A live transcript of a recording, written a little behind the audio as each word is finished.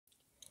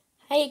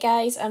Hey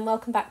guys, and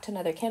welcome back to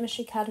another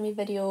Chemistry Academy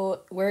video.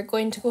 We're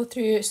going to go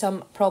through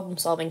some problem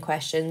solving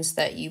questions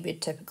that you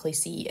would typically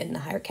see in the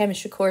higher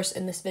chemistry course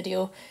in this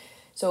video.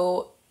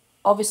 So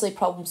obviously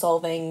problem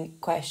solving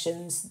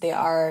questions, they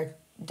are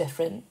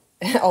different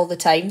all the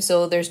time.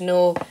 So there's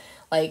no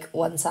like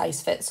one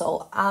size fits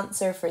all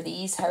answer for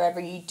these. However,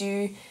 you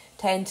do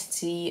tend to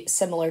see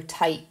similar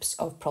types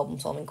of problem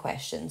solving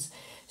questions.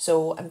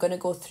 So I'm going to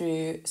go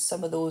through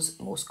some of those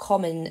most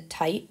common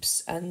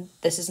types, and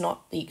this is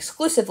not the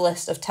exclusive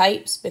list of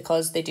types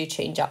because they do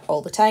change up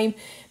all the time,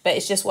 but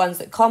it's just ones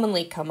that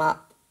commonly come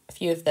up, a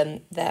few of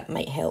them that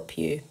might help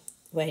you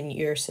when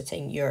you're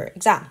sitting your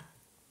exam.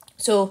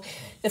 So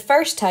the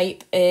first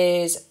type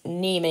is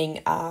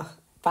naming a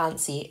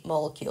fancy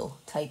molecule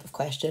type of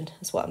question,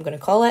 is what I'm going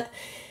to call it.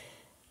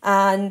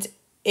 And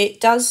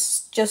it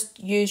does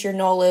just use your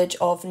knowledge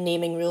of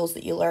naming rules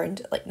that you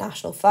learned at like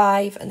National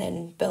 5 and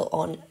then built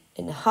on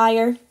in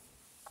higher.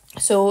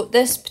 So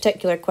this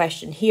particular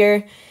question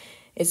here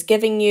is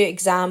giving you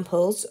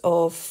examples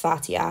of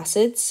fatty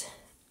acids,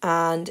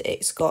 and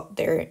it's got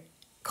their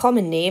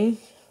common name.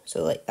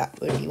 So like that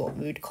would be what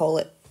we would call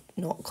it,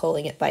 not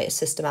calling it by its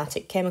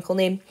systematic chemical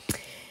name.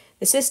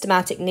 The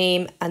systematic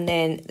name and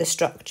then the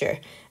structure,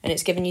 and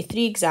it's given you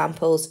 3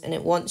 examples, and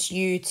it wants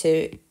you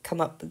to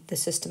come up with the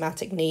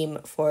systematic name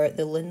for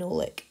the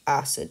linoleic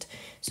acid.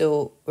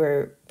 So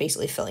we're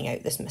basically filling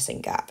out this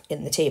missing gap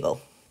in the table.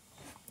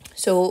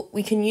 So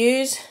we can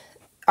use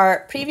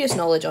our previous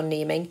knowledge on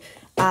naming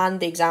and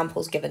the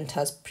examples given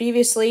to us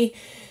previously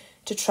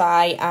to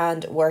try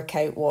and work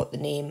out what the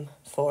name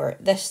for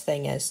this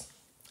thing is.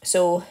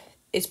 So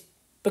it's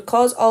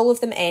because all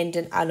of them end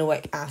in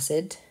anoic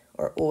acid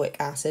or oic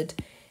acid,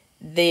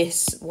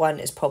 this one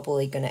is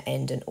probably going to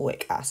end in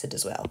oic acid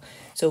as well.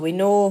 So we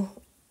know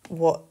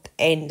what the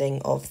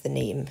ending of the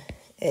name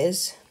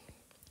is.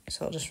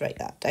 So I'll just write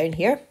that down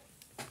here.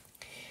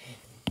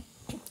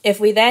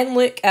 If we then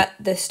look at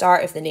the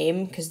start of the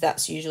name, because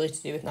that's usually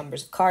to do with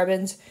numbers of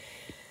carbons,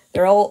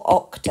 they're all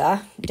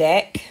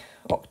octadec,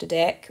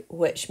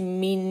 which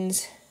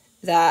means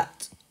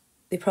that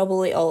they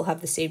probably all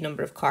have the same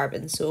number of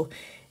carbons. So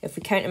if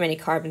we count how many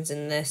carbons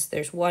in this,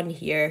 there's 1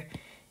 here,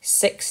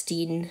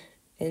 16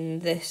 in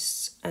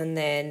this, and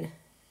then,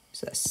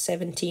 so that's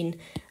 17,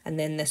 and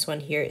then this one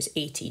here is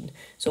 18.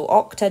 So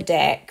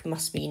octadec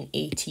must mean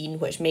 18,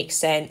 which makes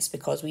sense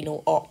because we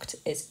know oct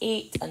is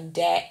 8 and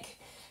dec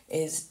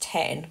is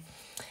 10.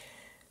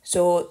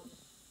 So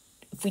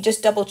if we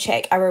just double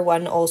check, our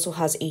one also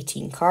has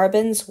 18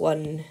 carbons.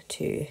 1,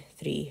 2,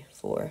 3,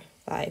 4,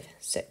 5,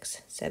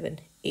 6, 7,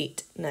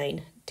 8,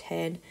 9,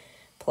 10,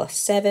 plus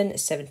 7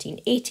 is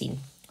 17, 18.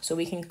 So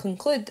we can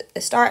conclude that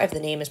the start of the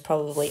name is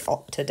probably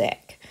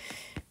octadec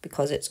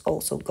because it's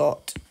also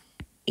got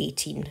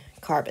 18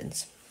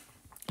 carbons.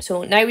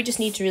 So now we just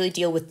need to really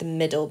deal with the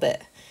middle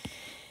bit.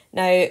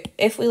 Now,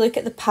 if we look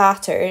at the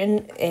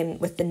pattern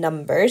with the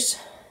numbers,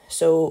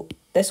 so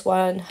this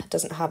one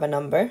doesn't have a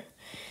number.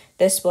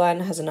 This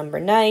one has a number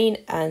 9,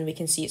 and we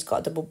can see it's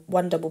got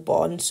one double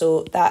bond.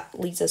 So that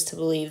leads us to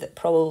believe that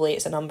probably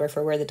it's a number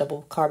for where the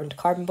double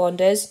carbon-to-carbon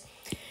bond is.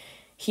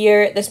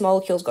 Here, this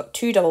molecule's got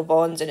 2 double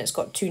bonds and it's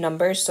got 2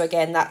 numbers. So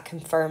again, that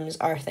confirms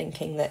our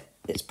thinking that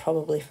it's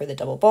probably for the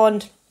double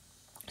bond.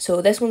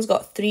 So this one's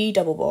got 3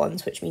 double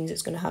bonds, which means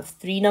it's going to have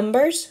 3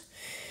 numbers.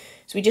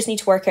 So we just need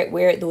to work out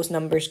where those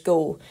numbers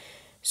go.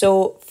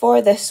 So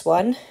for this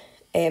one,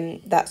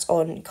 that's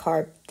on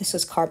this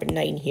is carbon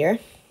 9 here.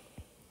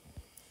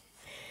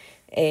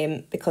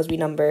 Because we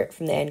number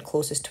from the end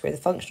closest to where the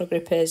functional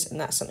group is,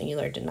 and that's something you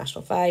learned in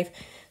National 5.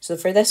 So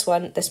for this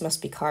one, this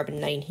must be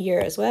carbon 9 here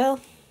as well.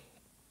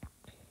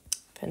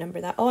 If I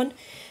number that on.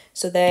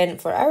 So then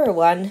for our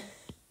one,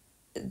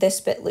 this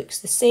bit looks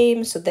the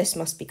same, so this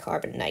must be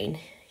carbon 9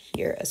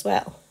 here as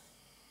well.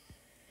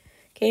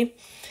 Okay,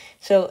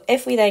 so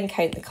if we then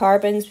count the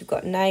carbons, we've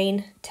got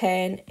 9,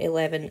 10,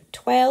 11,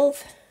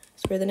 12.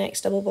 That's where the next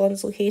double bond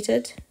is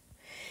located.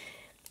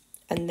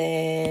 And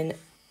then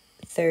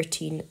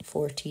 13,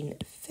 14,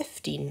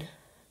 15.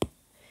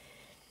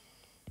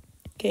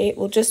 Okay,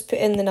 we'll just put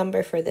in the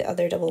number for the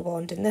other double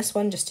bond in this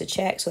one just to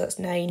check. So that's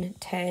 9,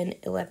 10,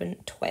 11,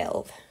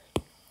 12.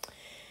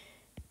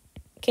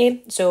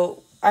 Okay,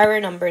 so our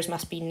numbers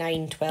must be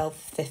 9, 12,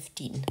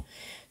 15.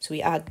 So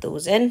we add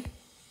those in.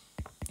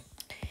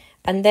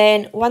 And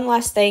then one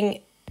last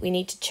thing we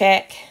need to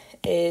check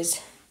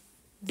is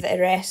the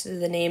rest of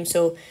the name.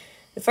 So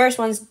the first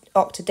one's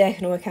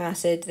octadecanoic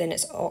acid, then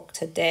it's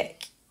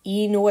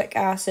octadec-enoic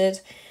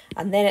acid,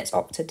 and then it's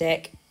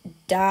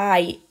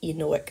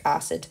octadec-dienoic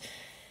acid.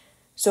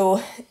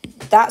 So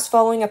that's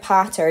following a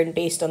pattern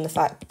based on the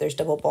fact that there's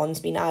double bonds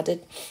being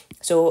added.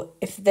 So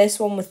if this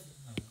one with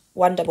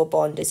 1 double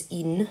bond is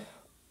ene,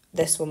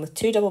 this one with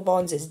 2 double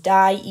bonds is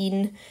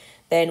diene,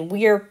 then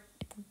we're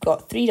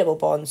got 3 double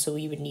bonds, so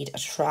we would need a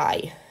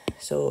tri.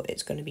 So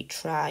it's going to be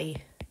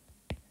triene.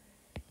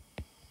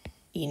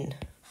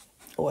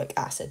 oic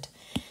acid.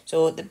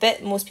 So the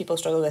bit most people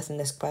struggle with in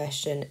this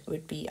question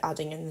would be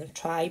adding in the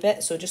tri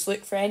bit. So just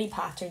look for any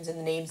patterns in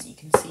the names that you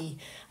can see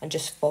and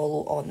just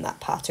follow on that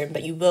pattern.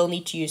 But you will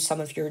need to use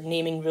some of your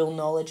naming rule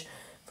knowledge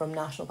from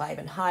National 5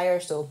 and higher.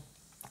 So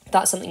if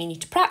that's something you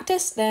need to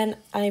practice, then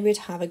I would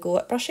have a go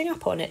at brushing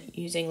up on it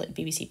using like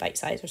BBC Bite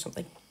Size or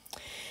something.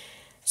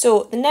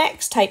 So the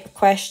next type of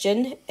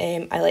question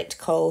I like to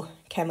call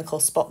chemical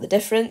spot the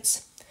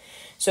difference.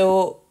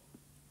 So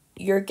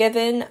you're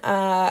given,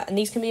 and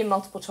these can be a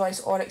multiple choice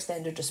or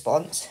extended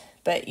response,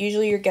 but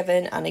usually you're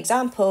given an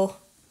example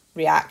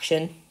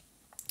reaction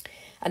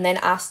and then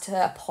asked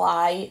to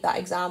apply that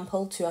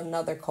example to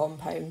another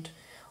compound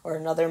or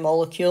another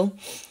molecule.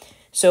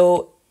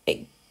 So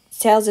it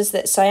tells us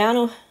that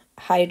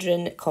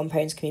cyanohydrin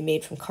compounds can be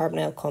made from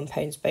carbonyl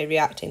compounds by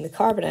reacting the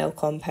carbonyl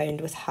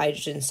compound with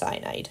hydrogen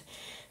cyanide.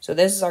 So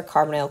this is our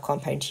carbonyl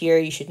compound here.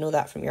 You should know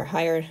that from your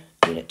higher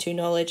Unit 2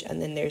 knowledge. And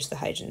then there's the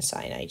hydrogen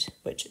cyanide,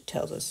 which it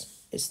tells us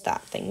is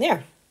that thing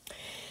there.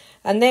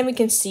 And then we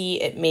can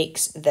see it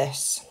makes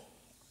this.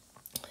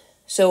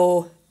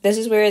 So this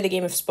is where the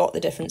game of spot the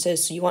difference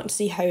is. So you want to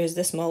see how has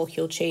this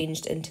molecule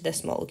changed into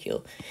this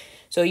molecule.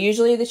 So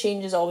usually the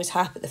changes always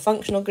happen at the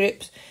functional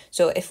groups.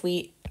 So if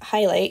we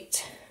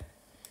highlight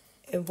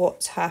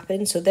what's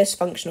happened, so this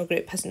functional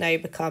group has now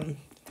become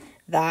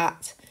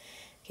that.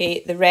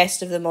 Okay, the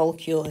rest of the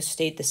molecule has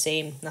stayed the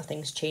same,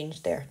 nothing's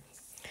changed there.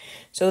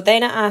 So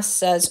then it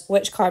asks us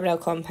which carbonyl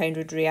compound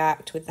would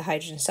react with the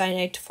hydrogen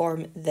cyanide to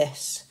form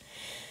this.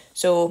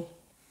 So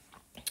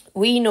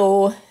we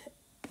know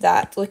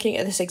that looking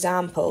at this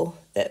example,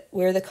 that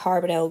where the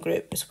carbonyl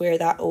group is where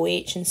that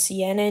OH and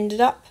CN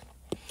ended up.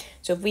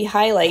 So if we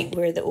highlight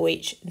where the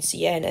OH and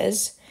CN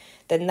is,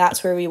 then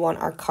that's where we want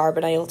our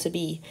carbonyl to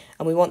be,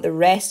 and we want the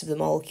rest of the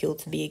molecule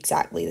to be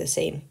exactly the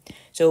same.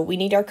 So we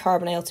need our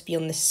carbonyl to be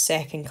on the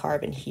second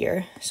carbon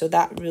here, so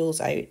that rules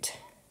out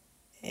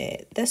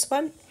this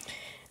one,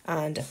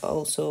 and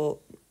also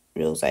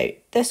rules out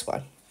this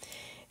one.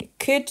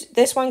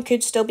 This one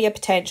could still be a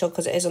potential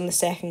because it is on the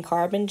second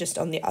carbon, just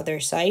on the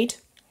other side,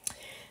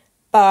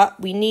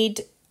 but we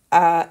need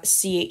a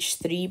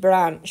CH3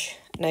 branch.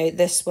 Now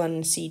this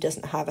one, C,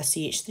 doesn't have a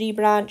CH3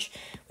 branch,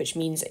 which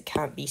means it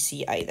can't be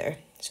C either.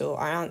 So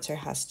our answer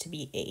has to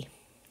be A.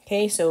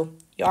 Okay, so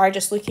you are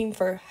just looking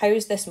for how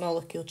is this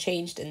molecule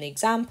changed in the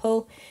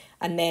example,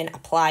 and then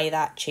apply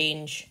that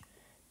change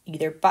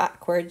either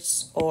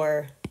backwards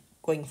or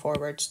going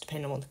forwards,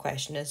 depending on what the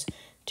question is,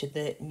 to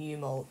the new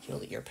molecule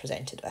that you're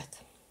presented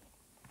with.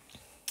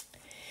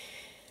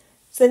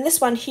 So then this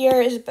one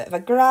here is a bit of a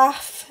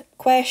graph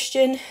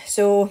question.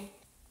 So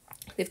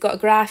they've got a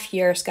graph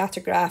here, a scatter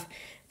graph,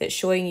 that's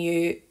showing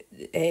you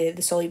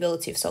the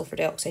solubility of sulfur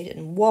dioxide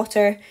in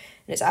water, and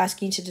it's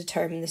asking you to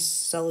determine the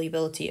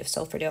solubility of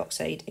sulfur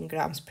dioxide in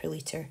grams per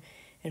litre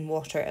in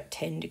water at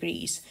 10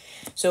 degrees.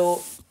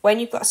 So when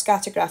you've got a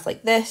scatter graph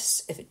like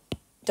this, if it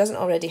doesn't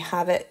already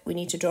have it, we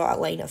need to draw a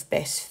line of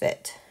best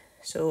fit.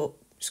 So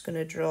I'm just going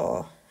to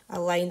draw a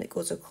line that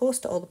goes as close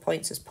to all the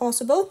points as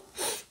possible.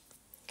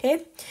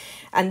 Okay,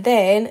 and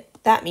then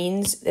that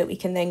means that we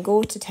can then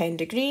go to 10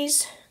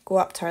 degrees, go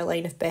up to our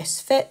line of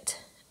best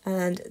fit,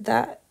 and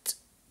that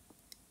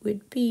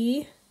would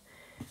be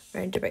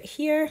round about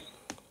here,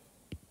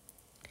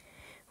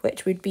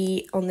 which would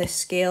be on this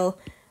scale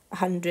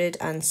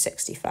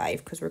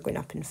 165, because we're going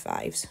up in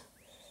fives.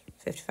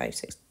 55,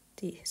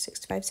 60,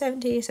 65,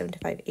 70,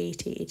 75,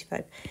 80,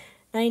 85,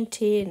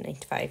 90,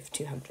 95,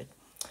 200.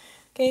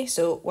 Okay,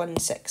 so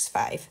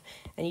 165.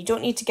 And you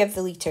don't need to give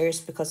the litres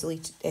because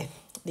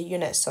the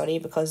units, sorry,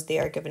 because they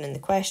are given in the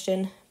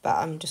question, but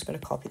I'm just going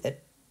to copy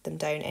them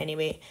down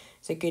anyway.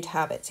 It's a good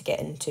habit to get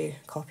into,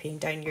 copying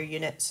down your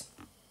units,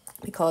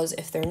 because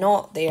if they're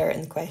not there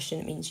in the question,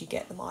 it means you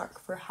get the mark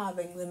for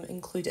having them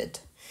included.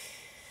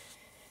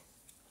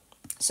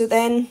 So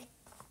then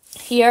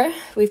here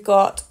we've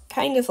got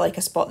kind of like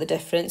a spot the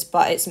difference,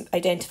 but it's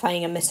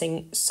identifying a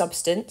missing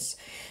substance.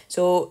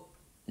 So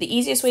the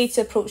easiest way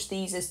to approach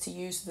these is to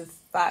use the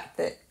fact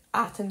that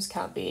atoms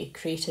can't be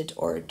created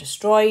or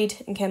destroyed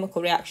in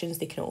chemical reactions.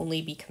 They can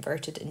only be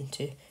converted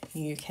into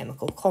new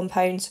chemical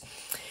compounds.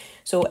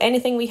 So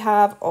anything we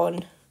have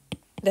on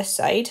this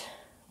side,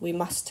 we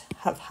must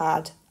have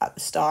had at the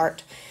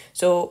start.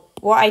 So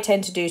what I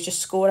tend to do is just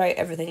score out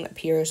everything that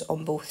appears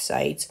on both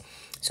sides.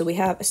 So we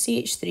have a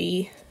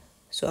CH3,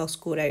 so I'll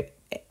score out,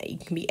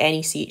 it can be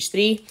any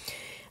CH3.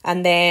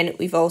 And then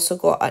we've also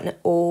got an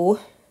O.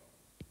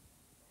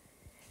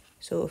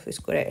 So if we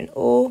score out an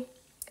O,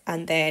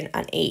 and then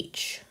an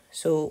H.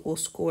 So we'll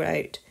score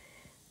out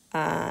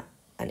an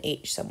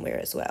H somewhere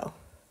as well.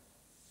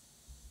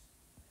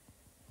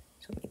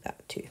 So make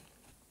that 2.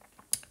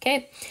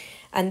 Okay,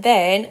 and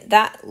then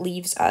that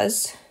leaves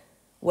us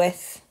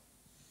with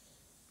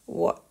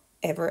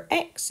whatever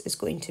X is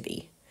going to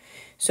be.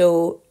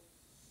 So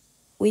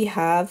we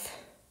have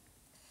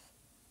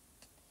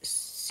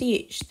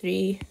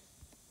CH3,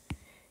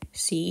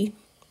 C,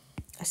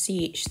 a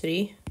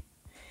CH3,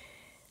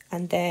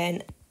 and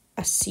then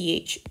a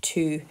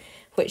CH2.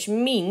 which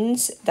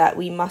means that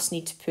we must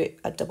need to put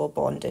a double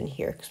bond in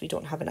here because we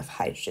don't have enough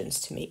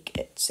hydrogens to make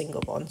it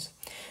single bonds.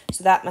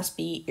 So that must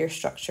be your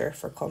structure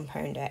for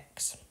compound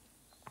X.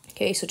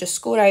 Okay, so just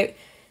score out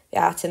the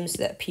atoms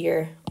that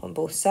appear on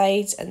both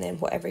sides, and then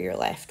whatever you're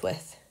left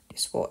with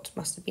is what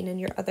must have been in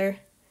your other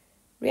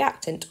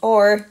reactant.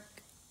 Or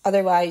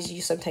otherwise,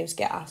 you sometimes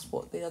get asked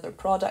what the other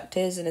product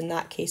is, and in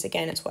that case,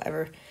 again, it's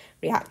whatever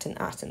reactant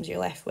atoms you're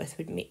left with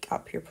would make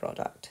up your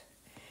product.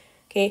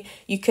 Okay,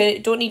 you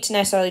don't need to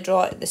necessarily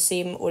draw it the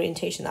same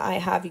orientation that I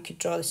have. You could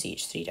draw the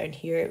CH3 down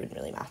here, it wouldn't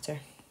really matter.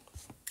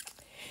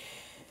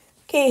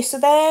 Okay, so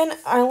then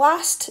our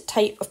last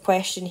type of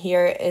question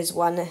here is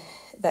one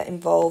that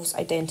involves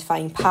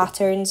identifying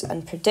patterns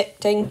and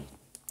predicting.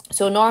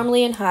 So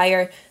normally in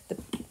higher,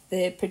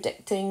 the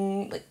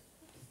predicting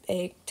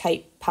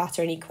type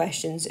patterny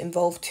questions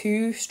involve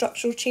two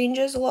structural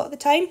changes a lot of the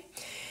time.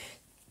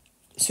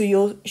 So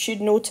you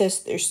should notice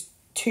there's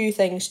two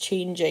things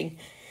changing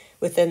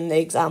within the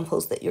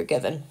examples that you're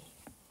given.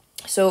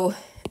 So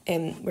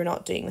we're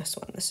not doing this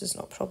one. This is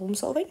not problem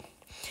solving.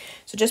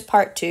 So just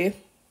part 2.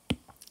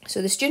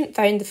 So the student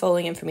found the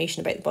following information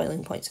about the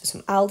boiling points of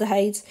some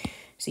aldehydes.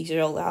 So these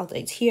are all the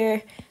aldehydes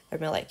here, their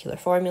molecular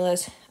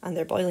formulas and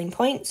their boiling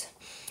points.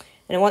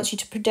 And it wants you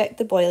to predict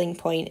the boiling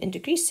point in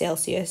degrees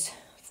Celsius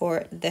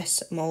for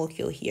this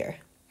molecule here.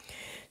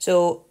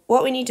 So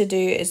what we need to do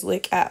is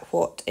look at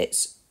what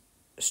its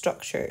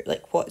structure,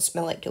 like what its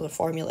molecular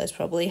formula is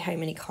probably, how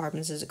many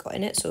carbons has it got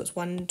in it. So it's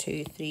 1,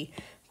 2, 3,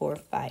 4,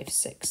 5,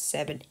 6,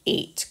 7,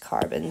 8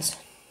 carbons.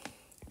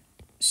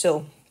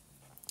 So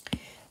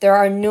there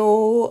are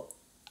no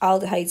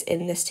aldehydes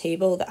in this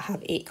table that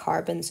have 8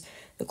 carbons.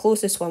 The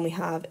closest one we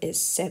have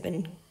is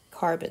 7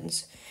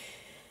 carbons.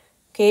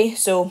 Okay,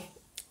 so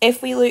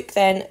if we look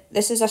then,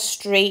 this is a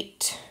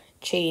straight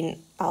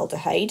chain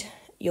aldehyde.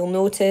 You'll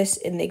notice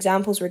in the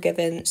examples we're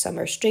given, some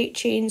are straight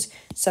chains,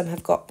 some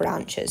have got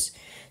branches.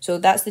 So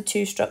that's the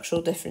two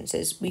structural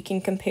differences. We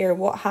can compare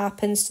what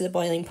happens to the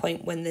boiling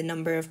point when the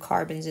number of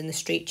carbons in the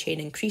straight chain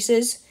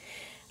increases.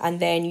 And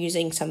then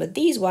using some of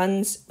these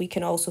ones, we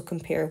can also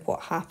compare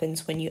what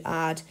happens when you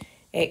add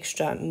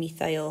extra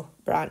methyl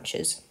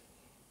branches.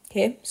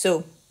 Okay,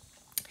 so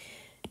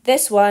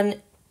this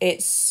one,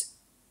 it's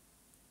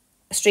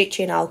a straight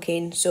chain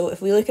alkane. So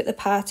if we look at the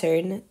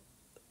pattern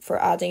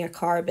for adding a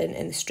carbon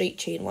in the straight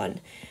chain one,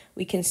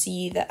 we can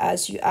see that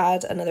as you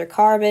add another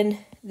carbon,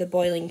 the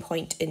boiling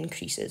point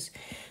increases.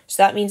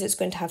 So that means it's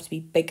going to have to be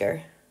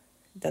bigger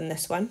than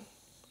this one.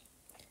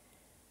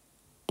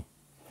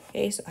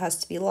 Okay, so it has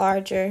to be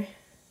larger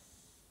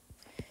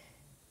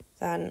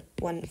than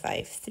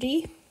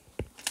 153.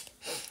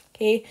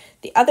 Okay,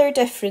 the other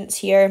difference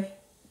here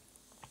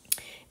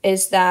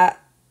is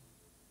that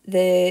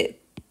the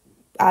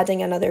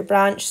adding another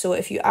branch, so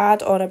if you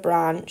add on a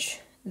branch,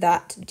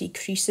 that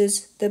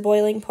decreases the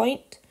boiling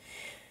point.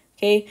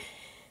 Okay,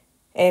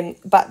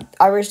 but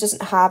ours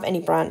doesn't have any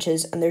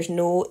branches and there's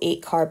no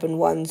 8 carbon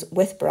ones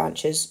with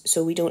branches,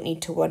 so we don't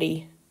need to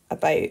worry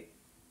about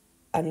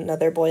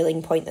another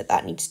boiling point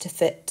that needs to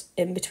fit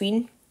in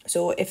between.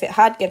 So if it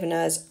had given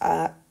us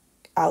a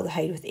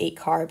aldehyde with 8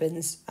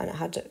 carbons and it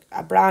had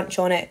a branch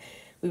on it,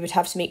 we would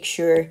have to make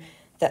sure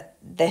that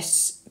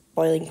this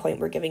boiling point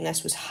we're giving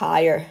this was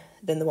higher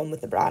than the one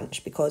with the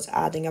branch, because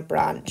adding a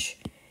branch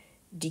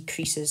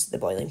decreases the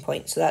boiling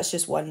point. So that's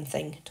just one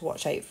thing to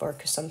watch out for,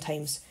 because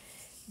sometimes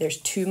there's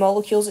 2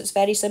 molecules it's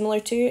very similar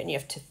to and you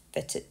have to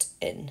fit it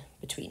in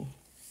between.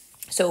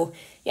 So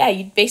yeah,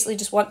 you basically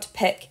just want to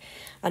pick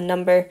a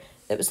number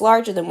that was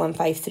larger than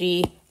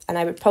 153, and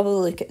I would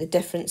probably look at the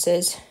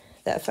differences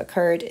that have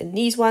occurred in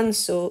these ones.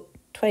 So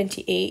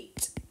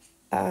 28,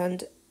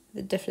 and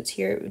the difference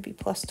here would be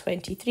plus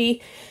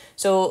 23.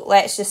 So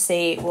let's just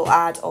say we'll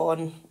add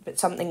on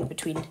something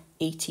between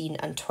 18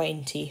 and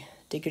 20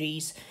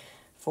 degrees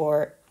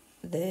for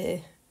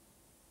the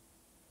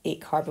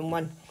 8 carbon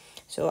one.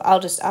 So I'll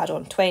just add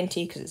on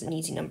 20 because it's an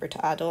easy number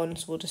to add on.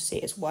 So we'll just say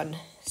it's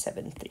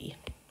 173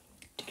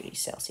 degrees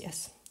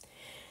Celsius.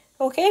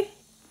 Okay,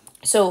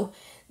 so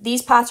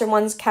these pattern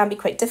ones can be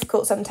quite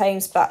difficult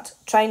sometimes, but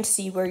trying to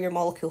see where your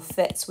molecule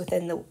fits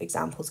within the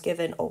examples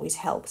given always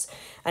helps.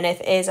 And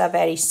if it is a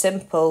very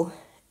simple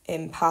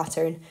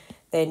pattern,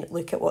 then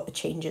look at what the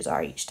changes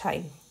are each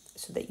time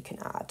so that you can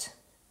add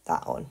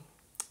that on.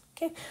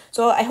 Okay,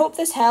 so I hope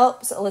this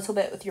helps a little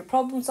bit with your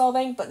problem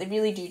solving, but they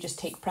really do just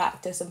take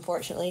practice,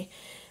 unfortunately.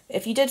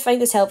 If you did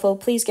find this helpful,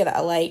 please give it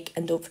a like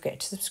and don't forget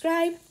to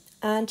subscribe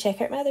and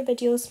check out my other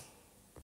videos.